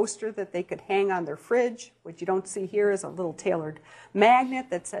 a poster that they could hang on their fridge. What you don't see here is a little tailored magnet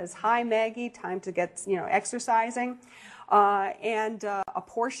that says, "Hi Maggie, time to get exercising," and a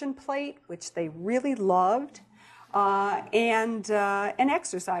portion plate, which they really loved, and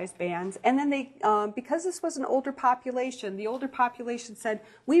exercise bands. And then they, because this was an older population, the older population said,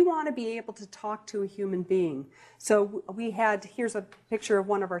 "We want to be able to talk to a human being." So we had, here's a picture of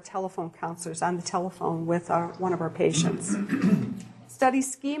one of our telephone counselors on the telephone with one of our patients. Study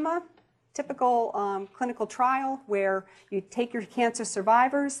schema, typical clinical trial where you take your cancer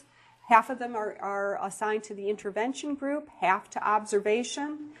survivors, half of them are assigned to the intervention group, half to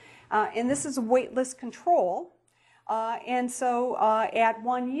observation, and this is a waitlist control. And so at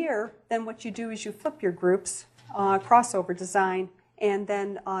 1 year, then what you do is you flip your groups, crossover design, and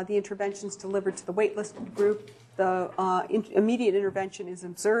then the intervention's delivered to the waitlisted group. The immediate intervention is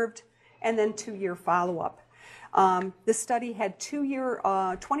observed, and then 2-year follow-up. This study had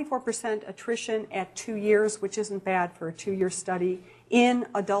 24% attrition at 2 years, which isn't bad for a 2-year study, in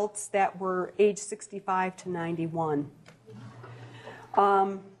adults that were age 65 to 91.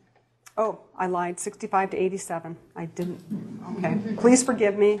 Oh, I lied, 65 to 87. I didn't, okay. Please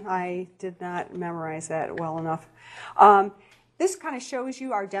forgive me, I did not memorize that well enough. This kind of shows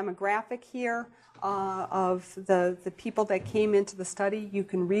you our demographic here of the people that came into the study. You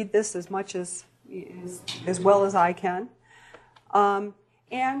can read this as much as well as I can.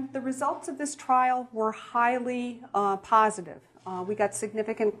 And the results of this trial were highly positive. We got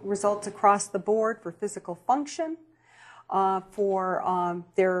significant results across the board for physical function, for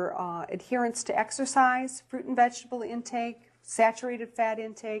their adherence to exercise, fruit and vegetable intake, saturated fat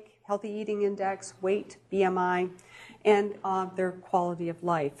intake, healthy eating index, weight, BMI, and their quality of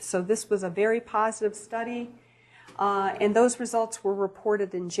life. So this was a very positive study, and those results were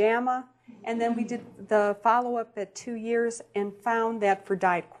reported in JAMA. And then we did the follow-up at 2 years and found that for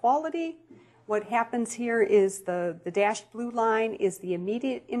diet quality, what happens here is the dashed blue line is the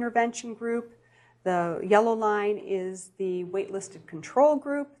immediate intervention group. The yellow line is the waitlisted control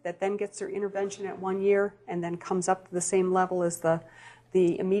group that then gets their intervention at 1 year and then comes up to the same level as the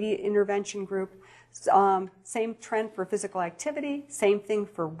immediate intervention group. Same trend for physical activity, same thing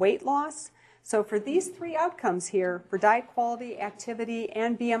for weight loss. So for these 3 outcomes here, for diet quality, activity,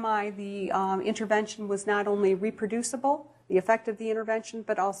 and BMI, the intervention was not only reproducible, the effect of the intervention,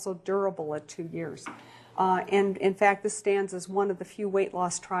 but also durable at 2 years. And in fact, this stands as one of the few weight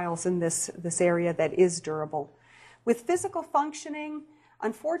loss trials in this area that is durable. With physical functioning,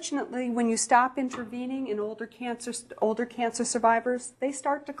 unfortunately, when you stop intervening in older cancer survivors, they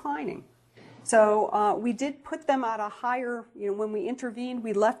start declining. So we did put them at a higher, when we intervened,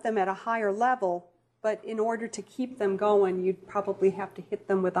 we left them at a higher level, but in order to keep them going, you'd probably have to hit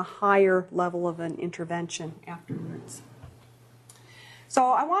them with a higher level of an intervention afterwards.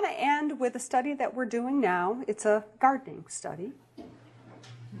 So I want to end with a study that we're doing now. It's a gardening study.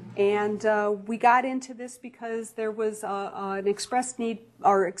 And we got into this because there was an expressed need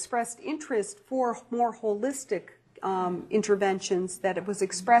or expressed interest for more holistic interventions that it was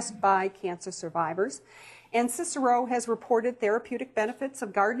expressed by cancer survivors. And Cicero has reported therapeutic benefits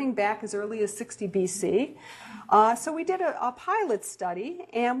of gardening back as early as 60 BC. So we did a pilot study,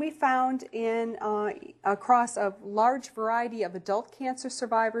 and we found across a large variety of adult cancer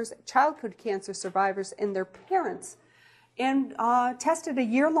survivors, childhood cancer survivors, and their parents, and tested a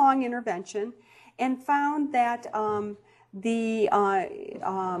year-long intervention and found that the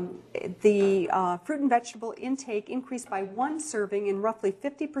fruit and vegetable intake increased by 1 serving in roughly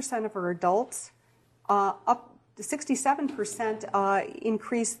 50% of our adults. Up to 67%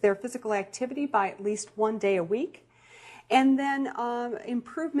 increased their physical activity by at least 1 day a week. And then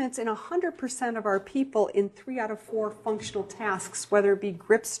improvements in 100% of our people in 3 out of 4 functional tasks, whether it be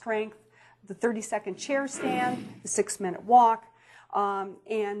grip strength, the 30-second chair stand, the 6-minute walk,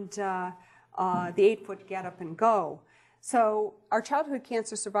 and the 8-foot get up and go. So our childhood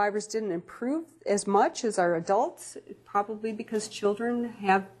cancer survivors didn't improve as much as our adults, probably because children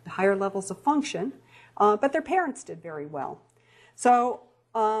have higher levels of function, but their parents did very well. So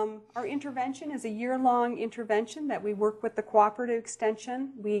our intervention is a year-long intervention that we work with the cooperative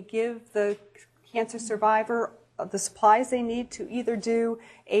extension. We give the cancer survivor the supplies they need to either do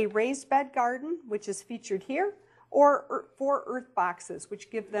a raised bed garden, which is featured here, or 4 earth boxes, which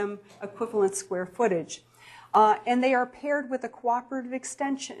give them equivalent square footage. And they are paired with a cooperative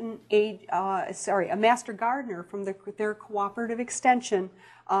extension, a master gardener from their cooperative extension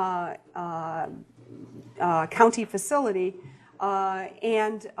county facility,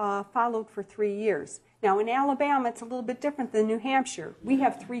 and followed for 3 years. Now, in Alabama, it's a little bit different than New Hampshire. We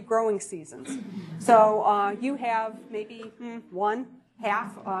have 3 growing seasons. So you have maybe 1,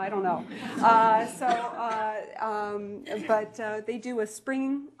 half, I don't know. But they do a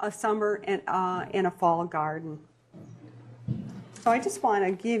spring, a summer, and a fall garden. So I just want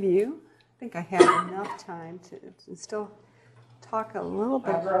to give you, I think I have enough time to still talk a little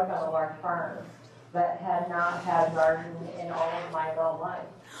bit. I grew up on a large farm that had not had a garden in all of my adult life.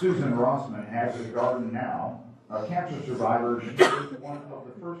 Susan Rossman has a garden now. A cancer survivor, she was one of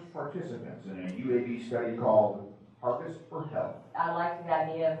the first participants in a UAB study called Harvest for Health. I liked the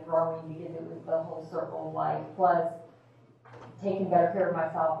idea of growing because it was the whole circle of life. Plus, taking better care of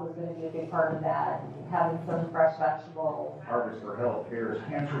myself was going to be a big part of that. Having some fresh vegetables. Harvest for Health pairs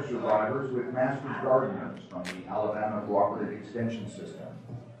cancer survivors with master gardeners from the Alabama Cooperative Extension System.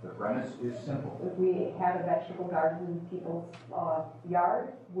 The premise is simple. If we had a vegetable garden in people's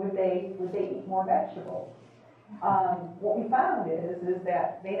yard, would they eat more vegetables? What we found is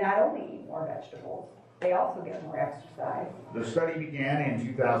that they not only eat more vegetables, they also get more exercise. The study began in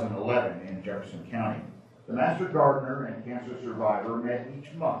 2011 in Jefferson County. The master gardener and cancer survivor met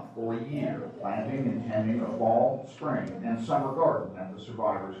each month for a year, planting and tending a fall, spring, and summer garden at the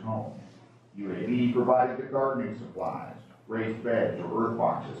survivor's home. UAB provided the gardening supplies, raised beds or earth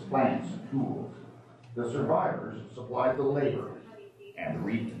boxes, plants, and tools. The survivors supplied the labor and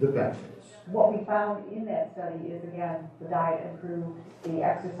reaped the benefits. What we found in that study is, again, the diet improved, the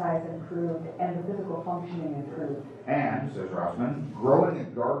exercise improved, and the physical functioning improved. And, says Rossman, growing a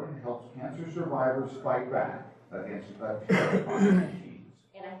garden helps cancer survivors fight back against a terrifying disease.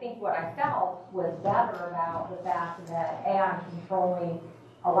 And I think what I felt was better about the fact that, A, I'm controlling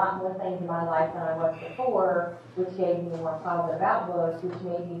a lot more things in my life than I was before, which gave me a more positive outlook, which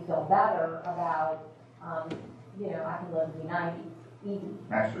made me feel better about, I can live to be 90. Easy.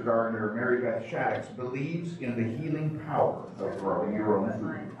 Master Gardener Mary Beth Shaddix believes in the healing power of growing your own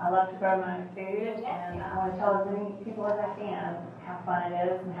food. I love to grow my own food, and I want to tell as many people as I can how fun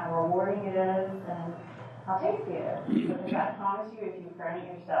it is and how rewarding it is and how tasty it is. Because I promise you, if you've grown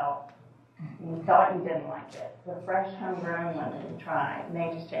it yourself, you thought you didn't like it, the fresh homegrown one that you try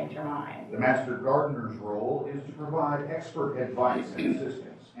may just change your mind. The Master Gardener's role is to provide expert advice and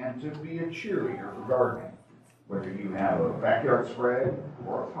assistance and to be a cheerleader for gardening. Whether you have a backyard spread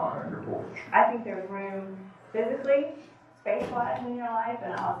or a pot on your porch. I think there's room physically, space-wise in your life,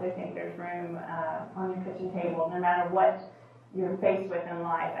 and I also think there's room on your kitchen table, no matter what you're faced with in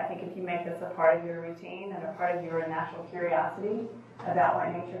life. I think if you make this a part of your routine and a part of your natural curiosity about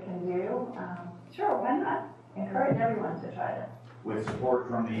what nature can do, sure, why not? Encourage everyone to try this. With support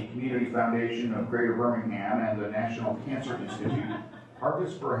from the Community Foundation of Greater Birmingham and the National Cancer Institute,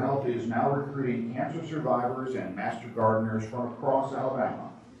 Harvest for Health is now recruiting cancer survivors and master gardeners from across Alabama,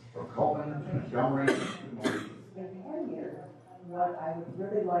 from Colton to Montgomery to Moore. In 10 years, what I would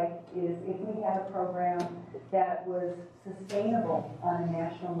really like is if we had a program that was sustainable on a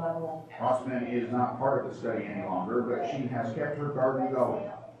national level. Rossman is not part of the study any longer, but she has kept her garden going.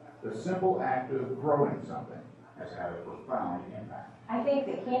 The simple act of growing something has had a profound impact. I think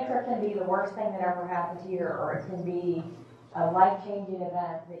that cancer can be the worst thing that ever happened to you, or it can be a life-changing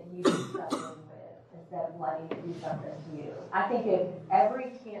event that you do something with instead of letting it do something to you. I think if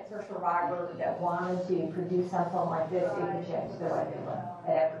every cancer survivor that wanted to produce something like this, it could change the way they look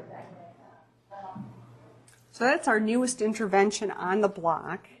at everything. So that's our newest intervention on the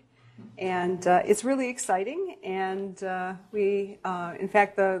block. And it's really exciting, and in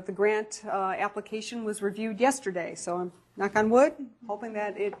fact, the grant application was reviewed yesterday, so I'm, knock on wood, hoping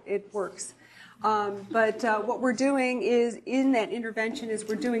that it works. But what we're doing is, in that intervention, is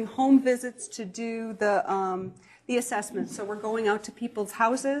we're doing home visits to do the assessments. So we're going out to people's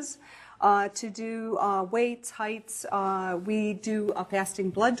houses to do weights, heights. We do a fasting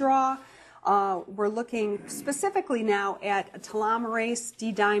blood draw. We're looking specifically now at telomerase,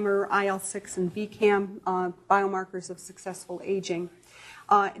 D-dimer, IL-6, and VCAM biomarkers of successful aging.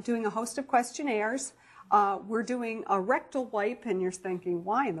 Doing a host of questionnaires. We're doing a rectal wipe, and you're thinking,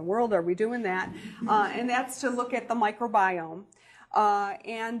 why in the world are we doing that? And that's to look at the microbiome.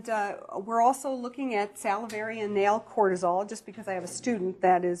 And we're also looking at salivary and nail cortisol, just because I have a student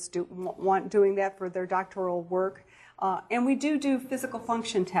that is doing that for their doctoral work. And we do physical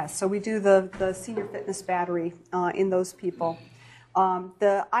function tests, so we do the senior fitness battery in those people.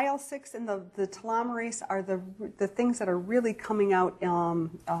 The IL-6 and the telomerase are the things that are really coming out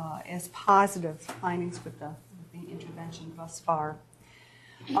as positive findings with the intervention thus far.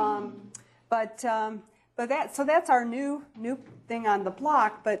 So that's our new thing on the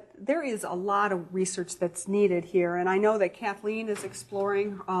block, but there is a lot of research that's needed here, and I know that Kathleen is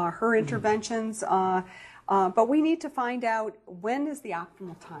exploring her interventions. But we need to find out when is the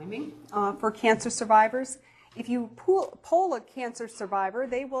optimal timing for cancer survivors. If you poll a cancer survivor,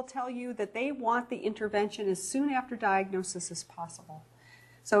 they will tell you that they want the intervention as soon after diagnosis as possible.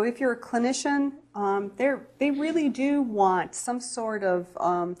 So if you're a clinician, they really do want some sort of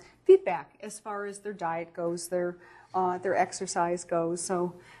feedback as far as their diet goes, their exercise goes.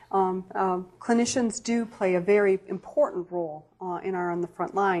 So clinicians do play a very important role on the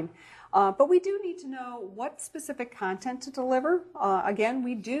front line. But we do need to know what specific content to deliver. Again,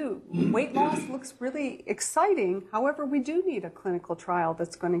 we do. Weight loss looks really exciting. However, we do need a clinical trial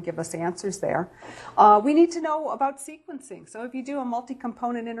that's going to give us answers there. We need to know about sequencing. So if you do a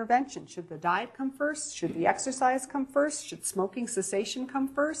multi-component intervention, should the diet come first? Should the exercise come first? Should smoking cessation come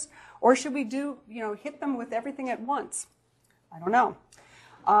first? Or should we hit them with everything at once? I don't know.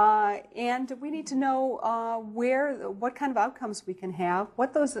 And we need to know what kind of outcomes we can have,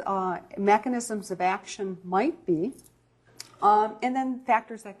 what those mechanisms of action might be, and then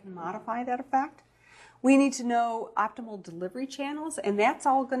factors that can modify that effect. We need to know optimal delivery channels, and that's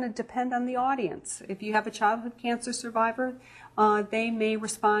all going to depend on the audience. If you have a childhood cancer survivor, they may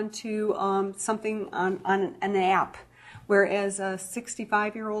respond to something on an app, whereas a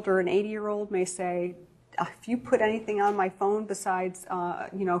 65-year-old or an 80-year-old may say, if you put anything on my phone besides,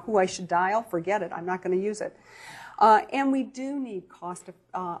 who I should dial, forget it. I'm not going to use it. And we do need cost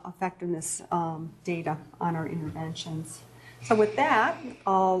effectiveness data on our interventions. So with that,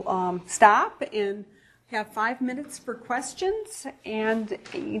 I'll stop and have 5 minutes for questions, and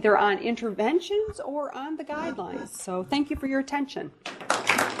either on interventions or on the guidelines. So thank you for your attention.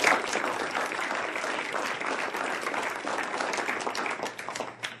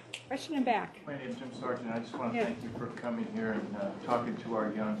 Question in back. My name is Jim Sargent. I just want to thank you for coming here and talking to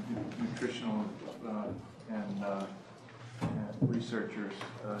our young nutritional and researchers.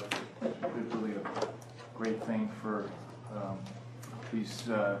 It's really a great thing for these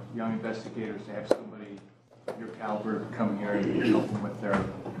young investigators to have somebody of your caliber come here and help them with their...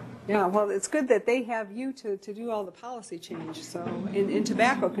 Yeah, well, it's good that they have you to do all the policy change, so in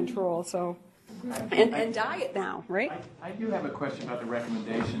tobacco control, so... And diet now, right? I do have a question about the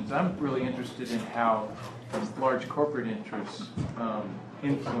recommendations. I'm really interested in how large corporate interests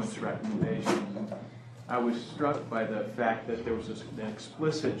influence recommendations. I was struck by the fact that there was an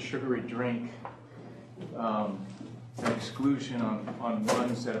explicit sugary drink exclusion on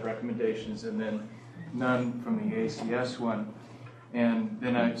one set of recommendations, and then none from the ACS one. And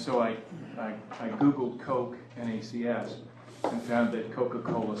then I Googled Coke and ACS and found that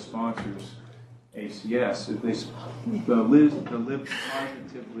Coca-Cola sponsors ACS. The Live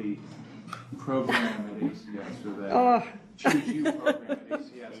Positively program at ACS, or the Choose You program at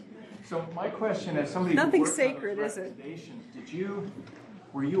ACS. So my question, as somebody who nothing worked sacred, on those is it? recommendations,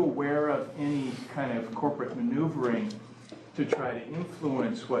 were you aware of any kind of corporate maneuvering to try to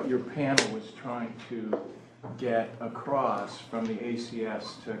influence what your panel was trying to get across from the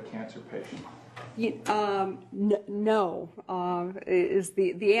ACS to cancer patients? No, is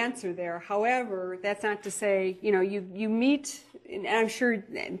the answer there. However, that's not to say, you meet, and I'm sure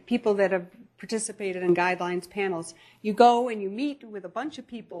people that have participated in guidelines panels, you go and you meet with a bunch of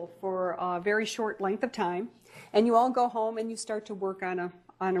people for a very short length of time, and you all go home and you start to work on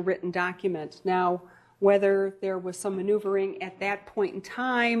a written document. Now, whether there was some maneuvering at that point in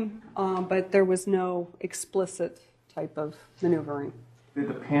time, but there was no explicit type of maneuvering. Did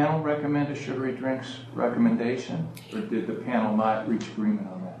the panel recommend a sugary drinks recommendation, or did the panel not reach agreement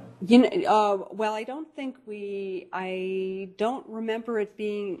on that? Well, I don't think I don't remember it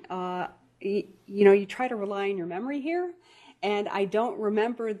being, you try to rely on your memory here, and I don't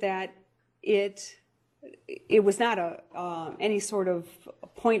remember that it was not any sort of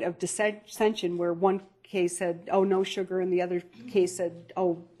point of dissension where one case said, oh, no sugar, and the other case said,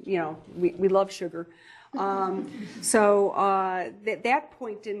 oh, we love sugar. So that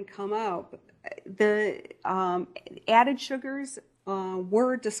point didn't come out. The added sugars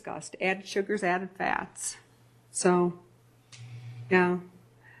were discussed, added sugars, added fats. So, yeah.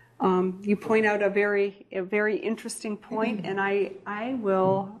 You point out a very interesting point, and I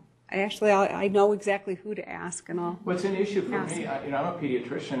know exactly who to ask, and I'll. What's an issue for me? I'm a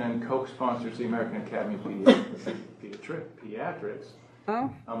pediatrician, and Coke sponsors the American Academy of Pediatrics.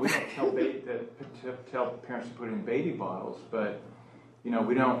 Oh. We don't tell parents to put in baby bottles, but we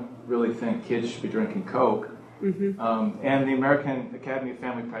don't really think kids should be drinking Coke. Mm-hmm. And the American Academy of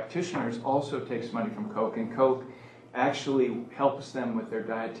Family Practitioners also takes money from Coke, and Coke actually helps them with their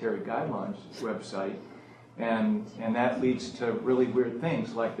dietary guidelines website, and that leads to really weird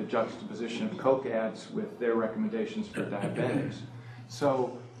things like the juxtaposition of Coke ads with their recommendations for diabetics.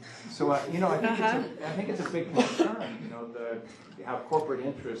 So I think it's a big concern, how corporate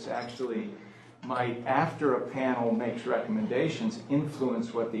interests actually might, after a panel makes recommendations,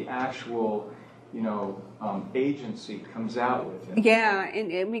 influence what the actual agency comes out with. Yeah,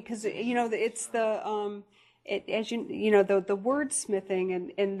 and because it's the the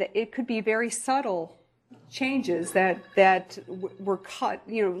wordsmithing, and it could be very subtle changes that were cut,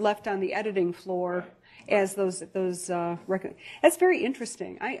 left on the editing floor as those that's very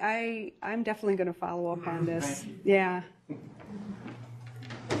interesting. I'm definitely going to follow up on this. Yeah.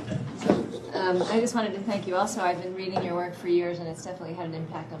 I just wanted to thank you also. I've been reading your work for years, and it's definitely had an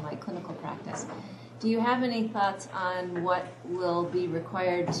impact on my clinical practice. Do you have any thoughts on what will be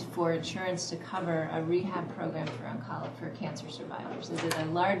required for insurance to cover a rehab program for cancer survivors? Is it a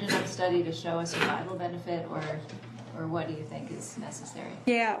large enough study to show a survival benefit, or what do you think is necessary?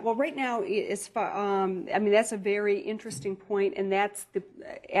 Yeah, well, right now, that's a very interesting point, and that's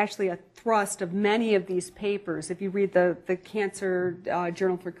actually a thrust of many of these papers. If you read the Cancer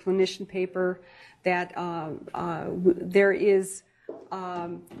Journal for Clinician paper, that there is a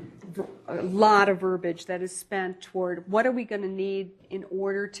lot of verbiage that is spent toward what are we going to need in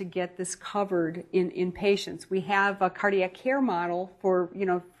order to get this covered in patients. We have a cardiac care model for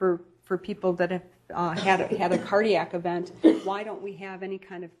people that have had a cardiac event. Why don't we have any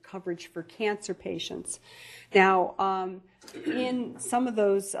kind of coverage for cancer patients? Now, in some of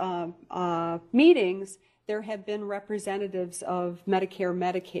those meetings, there have been representatives of Medicare,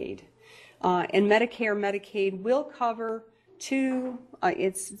 Medicaid. And Medicare, Medicaid will cover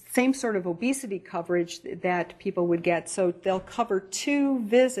it's same sort of obesity coverage that people would get. So they'll cover 2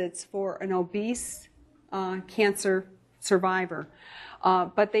 visits for an obese cancer survivor.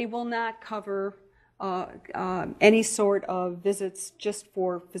 But they will not cover any sort of visits just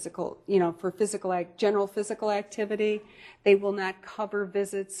for physical, general physical activity. They will not cover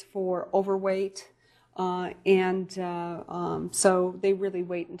visits for overweight, so they really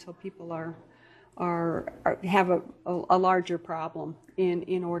wait until people have a larger problem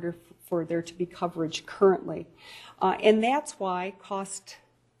in order for there to be coverage currently, and that's why cost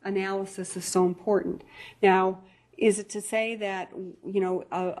analysis is so important. Now, is it to say that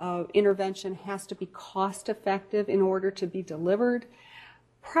intervention has to be cost effective in order to be delivered?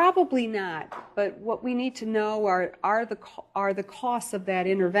 Probably not. But what we need to know are the costs of that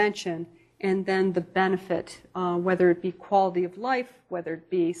intervention, and then the benefit, whether it be quality of life, whether it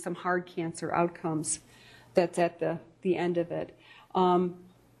be some hard cancer outcomes that's at the end of it.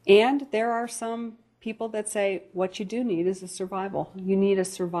 And there are some people that say what you do need is a survival. You need a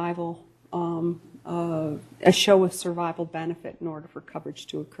survival, a show of survival benefit in order for coverage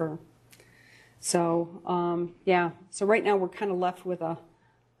to occur. So, so right now we're kind of left with a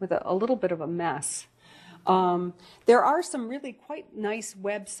little bit of a mess. There are some really quite nice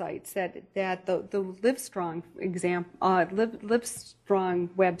websites that the Livestrong Livestrong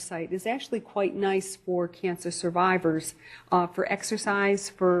website is actually quite nice for cancer survivors, for exercise,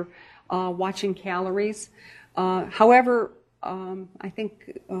 for watching calories. However, I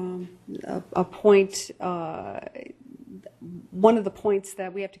think a point, one of the points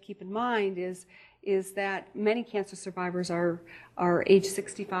that we have to keep in mind is that many cancer survivors are age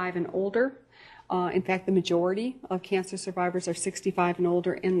 65 and older. In fact, the majority of cancer survivors are 65 and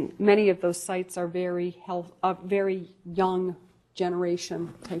older, and many of those sites are very young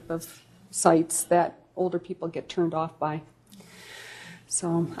generation type of sites that older people get turned off by.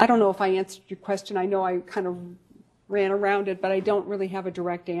 So I don't know if I answered your question. I know I kind of ran around it, but I don't really have a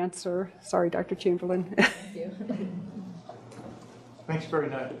direct answer. Sorry, Dr. Chamberlain. Thank you. Thanks very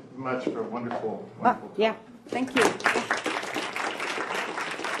much for a wonderful talk. Yeah, thank you.